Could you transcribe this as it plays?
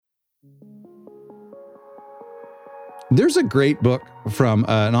There's a great book from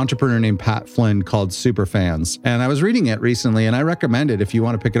an entrepreneur named Pat Flynn called Superfans. And I was reading it recently, and I recommend it. If you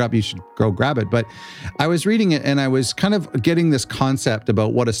want to pick it up, you should go grab it. But I was reading it, and I was kind of getting this concept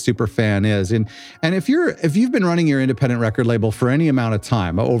about what a superfan is. And if you've been running your independent record label for any amount of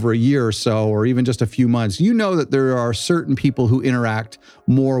time, over a year or so, or even just a few months, you know that there are certain people who interact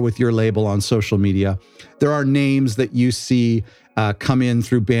more with your label on social media. There are names that you see come in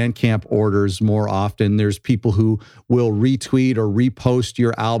through Bandcamp orders more often. There's people who will retweet or repost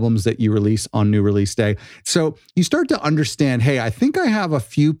your albums that you release on new release day. So you start to understand, hey, I think I have a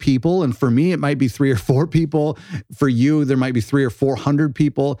few people, and for me, it might be 3 or 4 people. For you, there might be 300 or 400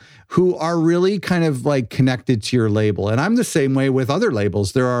 people who are really kind of like connected to your label. And I'm the same way with other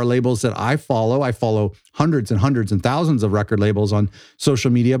labels. There are labels that I follow. I follow hundreds and hundreds and thousands of record labels on social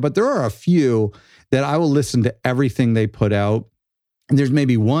media, but there are a few that I will listen to everything they put out. And there's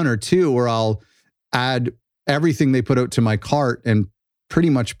maybe 1 or 2 where I'll add everything they put out to my cart and pretty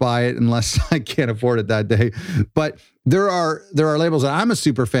much buy it unless I can't afford it that day. But there are labels that I'm a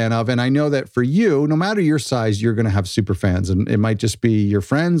super fan of. And I know that for you, no matter your size, you're going to have super fans. And it might just be your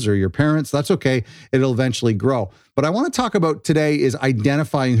friends or your parents. That's okay. It'll eventually grow. But I want to talk about today is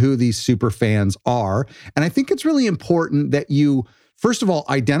identifying who these super fans are. And I think it's really important that you, first of all,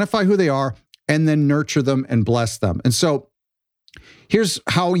 identify who they are and then nurture them and bless them. And so here's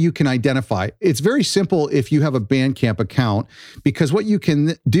how you can identify. It's very simple if you have a Bandcamp account, because what you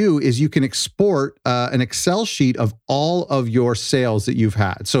can do is you can export an Excel sheet of all of your sales that you've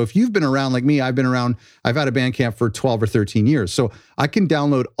had. So if you've been around like me, I've had a Bandcamp for 12 or 13 years. So I can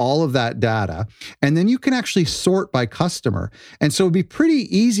download all of that data, and then you can actually sort by customer. And so it'd be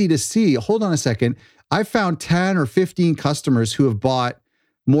pretty easy to see, hold on a second, I found 10 or 15 customers who have bought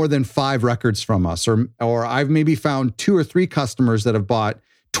more than 5 records from us, or I've maybe found 2 or 3 customers that have bought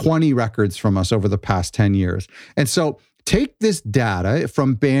 20 records from us over the past 10 years. And so take this data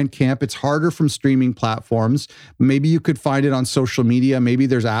from Bandcamp. It's harder from streaming platforms. Maybe you could find it on social media. Maybe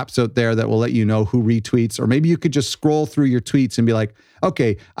there's apps out there that will let you know who retweets, or maybe you could just scroll through your tweets and be like,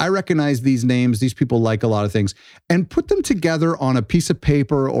 okay, I recognize these names. These people like a lot of things, and put them together on a piece of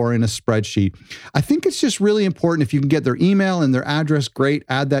paper or in a spreadsheet. I think it's just really important. If you can get their email and their address, great,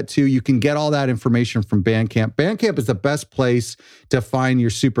 add that too. You can get all that information from Bandcamp. Bandcamp is the best place to find your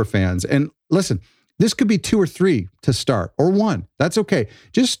super fans. And listen, this could be 2 or 3 to start, or 1. That's okay.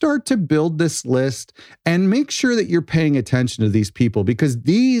 Just start to build this list and make sure that you're paying attention to these people, because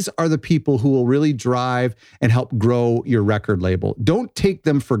these are the people who will really drive and help grow your record label. Don't take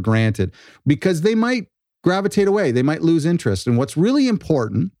them for granted, because they might gravitate away. They might lose interest. And what's really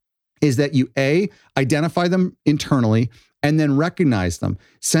important is that you, A, identify them internally, and then recognize them.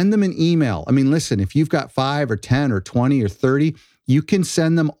 Send them an email. I mean, listen, if you've got 5 or 10 or 20 or 30, you can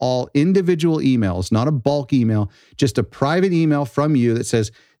send them all individual emails, not a bulk email, just a private email from you that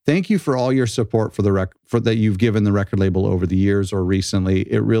says, thank you for all your support for that you've given the record label over the years or recently.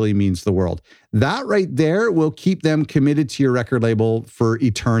 It really means the world. That right there will keep them committed to your record label for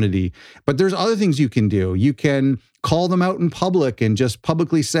eternity. But there's other things you can do. You can call them out in public and just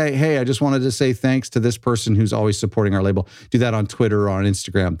publicly say, hey, I just wanted to say thanks to this person who's always supporting our label. Do that on Twitter or on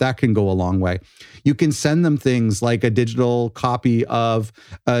Instagram. That can go a long way. You can send them things like a digital copy of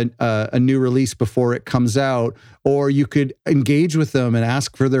a new release before it comes out, or you could engage with them and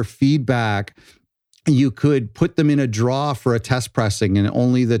ask for their feedback. You could put them in a draw for a test pressing, and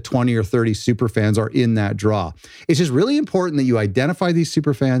only the 20 or 30 super fans are in that draw. It's just really important that you identify these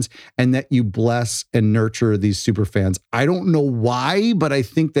super fans and that you bless and nurture these super fans. I don't know why, but I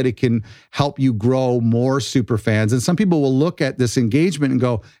think that it can help you grow more super fans. And some people will look at this engagement and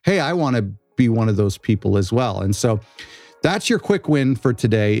go, hey, I want to be one of those people as well. And so that's your quick win for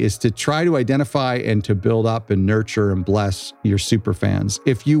today, is to try to identify and to build up and nurture and bless your super fans.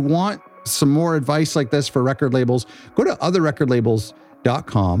 If you want some more advice like this for record labels, go to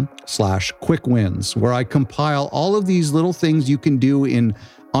otherrecordlabels.com/quick wins, where I compile all of these little things you can do in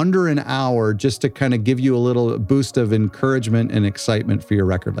under an hour just to kind of give you a little boost of encouragement and excitement for your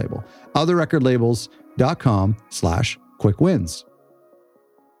record label. Otherrecordlabels.com/quick wins.